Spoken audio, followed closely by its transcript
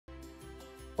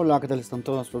Hola, ¿qué tal están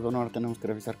todos? Pues bueno, ahora tenemos que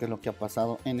revisar qué es lo que ha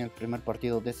pasado en el primer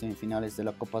partido de semifinales de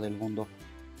la Copa del Mundo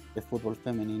de Fútbol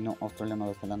Femenino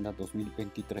Australia-Nueva Zelanda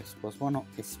 2023. Pues bueno,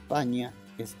 España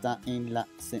está en la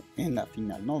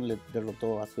final, ¿no? Le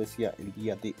derrotó a Suecia el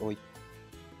día de hoy.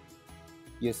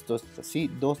 Y esto es así,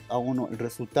 2-1 el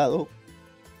resultado.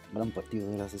 Gran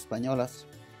partido de las españolas.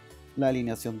 La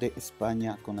alineación de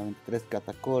España: con la 23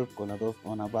 Catacol, con la 2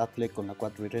 Ona Batle, con la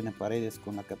 4 Irene Paredes,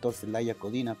 con la 14 Laia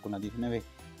Codina, con la 19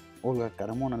 Olga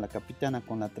Carmona, la capitana,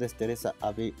 con la 3 Teresa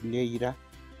Abelleira,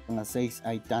 con la 6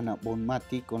 Aitana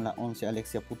Bonmati, con la 11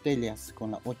 Alexia Putellas,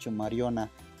 con la 8 Mariona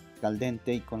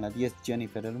Caldente y con la 10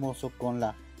 Jennifer Hermoso, con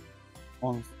la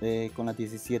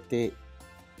 17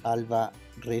 Alba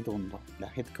Redondo.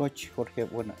 La head coach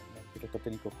el director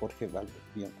técnico Jorge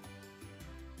Valverde.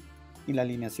 Y la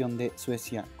alineación de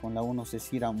Suecia: con la 1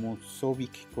 Cecilia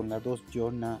Musovic, con la 2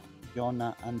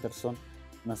 Jonna Andersson,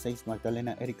 con la 6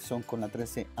 Magdalena Eriksson, con la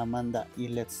 13 Amanda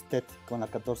Ilestedt, con la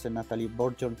 14 Natalie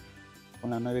Borjon,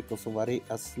 con la 9 Kosovari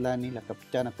Aslani, la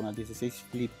capitana, con la 16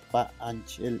 Filippa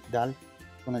Angeldal,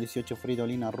 con la 18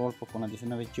 Fridolina Rolfo, con la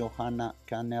 19 Johanna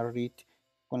Kanerit,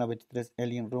 con la 23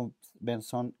 Elin Rumpf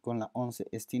Benson, con la 11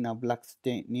 Stina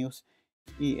Blackstenius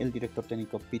y el director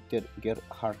técnico Peter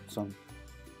Gerhardsson.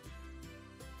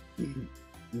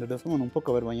 Le resumen un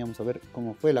poco, vayamos a ver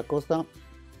cómo fue la cosa.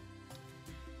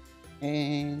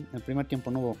 En el primer tiempo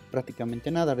no hubo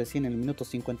prácticamente nada. Recién en el minuto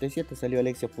 57 salió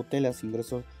Alexia Putellas,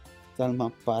 ingresó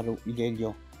Salma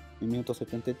Parulello. En el minuto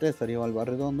 73 salió Alba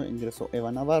Redondo, ingresó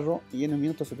Eva Navarro. Y en el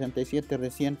minuto 77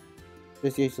 recién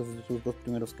hizo sus dos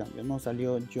primeros cambios, ¿no?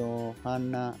 Salió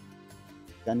Johanna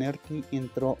Canerti,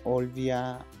 entró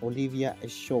Olivia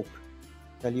Schock.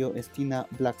 Salió Stina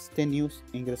Blackstenius,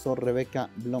 ingresó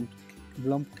Rebecca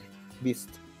Blomqvist.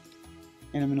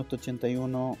 En el minuto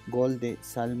 81, gol de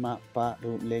Salma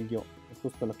Parulello,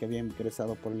 justo lo que había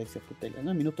ingresado por Alexia Putellas. En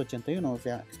el minuto 81, o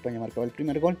sea, España marcaba el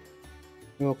primer gol.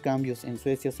 Luego cambios en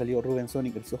Suecia: salió Rubenson,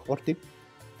 ingresó Horty.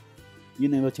 Y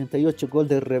en el 88, gol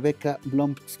de Rebecca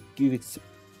Blomqvist,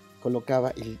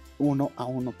 colocaba el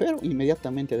 1-1, pero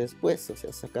inmediatamente después, o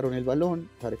sea, sacaron el balón,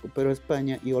 la recuperó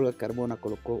España y Olga Carmona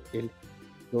colocó el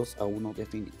 2-1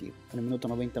 definitivo. En el minuto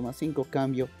 90+5,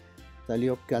 cambio,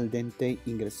 salió Caldente,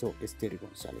 ingresó Esther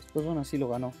González. Pues bueno, así lo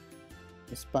ganó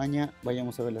España.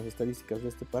 Vayamos a ver las estadísticas de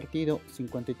este partido.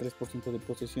 53% de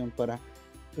posesión para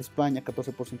España,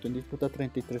 14% en disputa,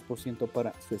 33%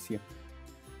 para Suecia.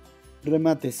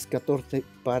 Remates: 14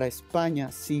 para España,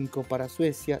 5 para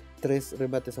Suecia, 3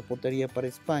 remates a portería para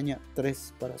España,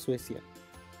 3 para Suecia.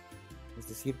 Es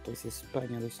decir, pues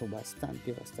España lo hizo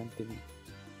bastante bien.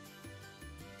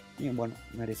 Y bueno,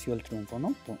 mereció el triunfo,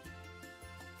 ¿no?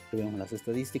 Veamos las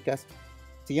estadísticas.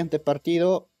 Siguiente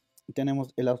partido,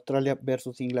 tenemos el Australia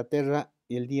versus Inglaterra.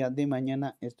 Y el día de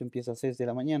mañana, esto empieza a 6 de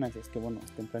la mañana, así es que bueno,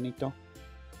 es tempranito.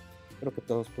 Creo que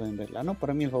todos pueden verla, ¿no?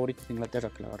 Para mí el favorito es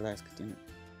Inglaterra, que la verdad es que tiene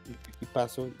un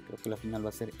equipazo. Y creo que la final va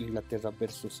a ser Inglaterra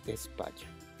versus España.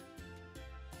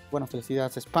 Bueno,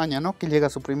 felicidades a España, ¿no? Que llega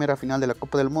a su primera final de la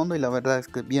Copa del Mundo y la verdad es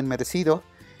que bien merecido.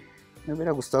 Me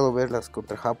hubiera gustado verlas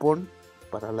contra Japón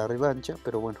para la revancha,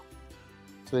 pero bueno,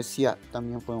 Suecia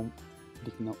también fue un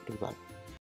digno rival.